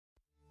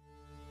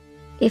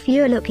If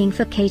you're looking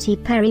for Katy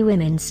Perry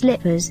women's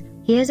slippers,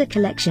 here's a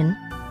collection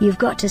you've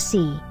got to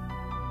see.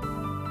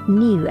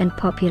 New and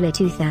popular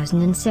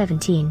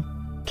 2017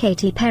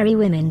 Katy Perry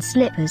women's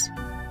slippers.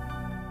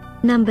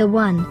 Number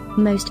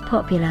 1, Most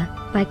Popular,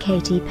 by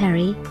Katy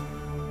Perry.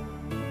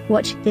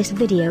 Watch this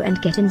video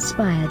and get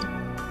inspired.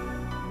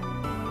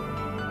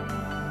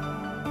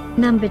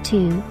 Number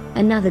 2,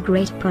 another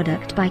great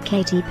product by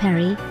Katy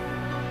Perry.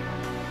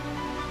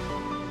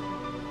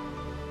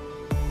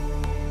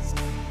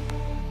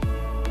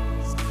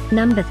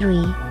 Number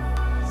 3.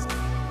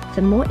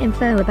 For more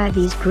info about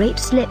these great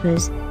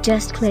slippers,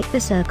 just click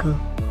the circle.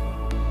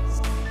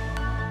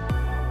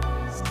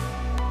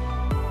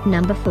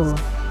 Number 4.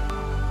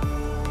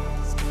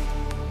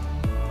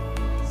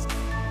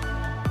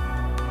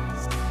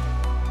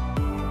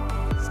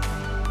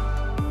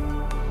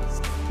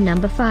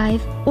 Number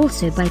 5,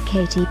 also by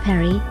Katy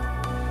Perry.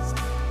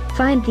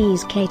 Find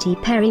these Katy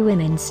Perry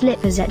women's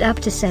slippers at up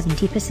to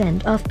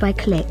 70% off by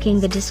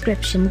clicking the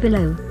description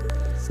below.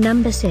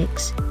 Number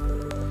 6.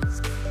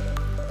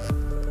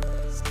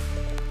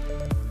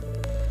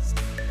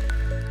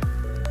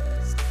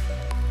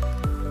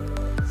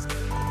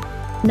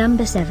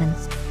 Number 7.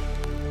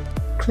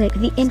 Click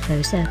the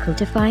info circle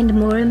to find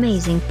more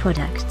amazing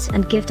products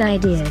and gift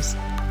ideas.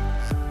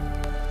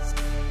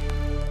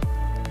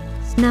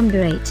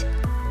 Number 8.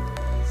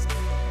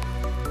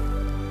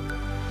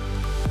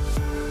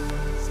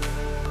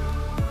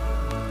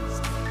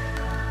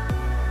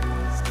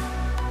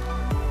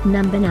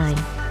 Number 9.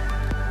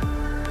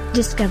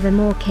 Discover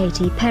more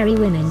Katy Perry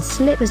women's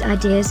slippers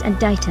ideas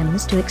and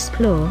items to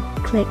explore,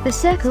 click the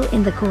circle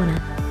in the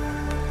corner.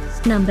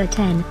 Number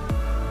 10.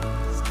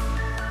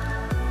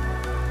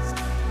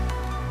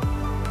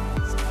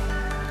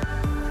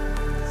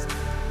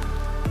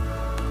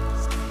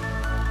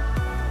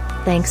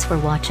 Thanks for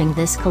watching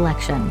this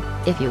collection.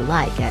 If you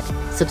like it,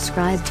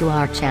 subscribe to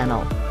our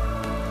channel.